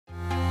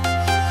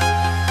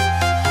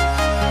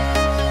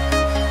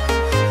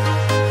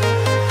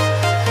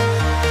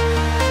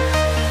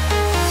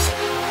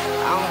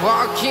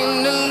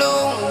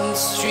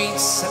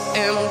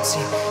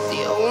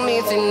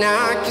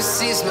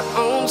sees my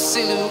own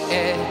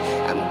silhouette.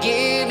 I'm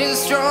getting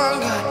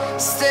stronger,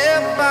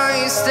 step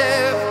by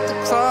step. The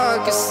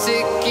clock is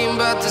ticking,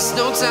 but there's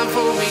no time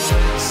for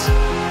regrets.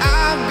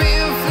 I've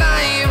been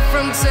flying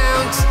from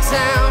town to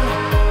town,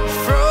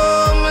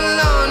 from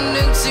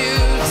London to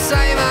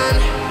Taiwan.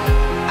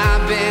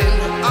 I've been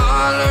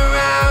all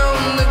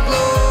around the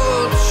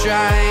globe,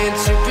 trying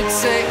to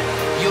protect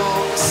your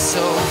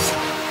soul.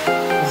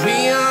 We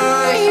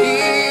are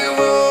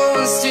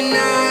heroes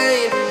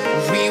tonight.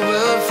 We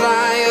will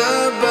fly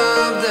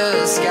above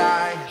the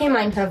sky. Hey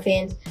Minecraft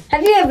fans,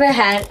 have you ever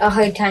had a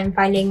hard time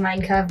finding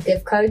Minecraft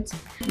gift codes?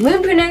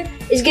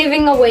 Moonpreneur is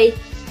giving away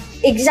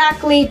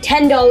exactly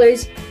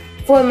 $10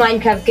 for a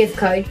Minecraft gift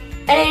code,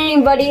 and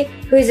anybody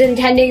who's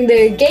attending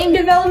the game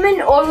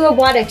development or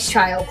robotics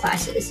trial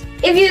classes.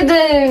 If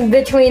you're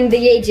between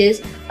the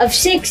ages of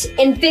 6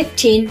 and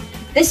 15,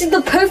 this is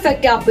the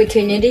perfect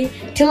opportunity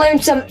to learn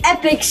some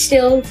epic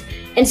skills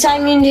and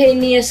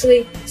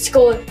simultaneously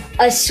score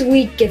a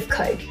sweet gift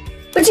code.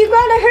 But you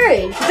gotta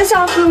hurry, this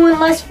offer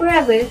won't last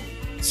forever.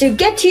 So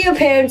get to your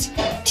parents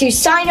to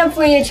sign up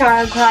for your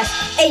trial class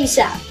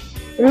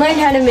ASAP and learn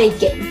how to make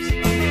games.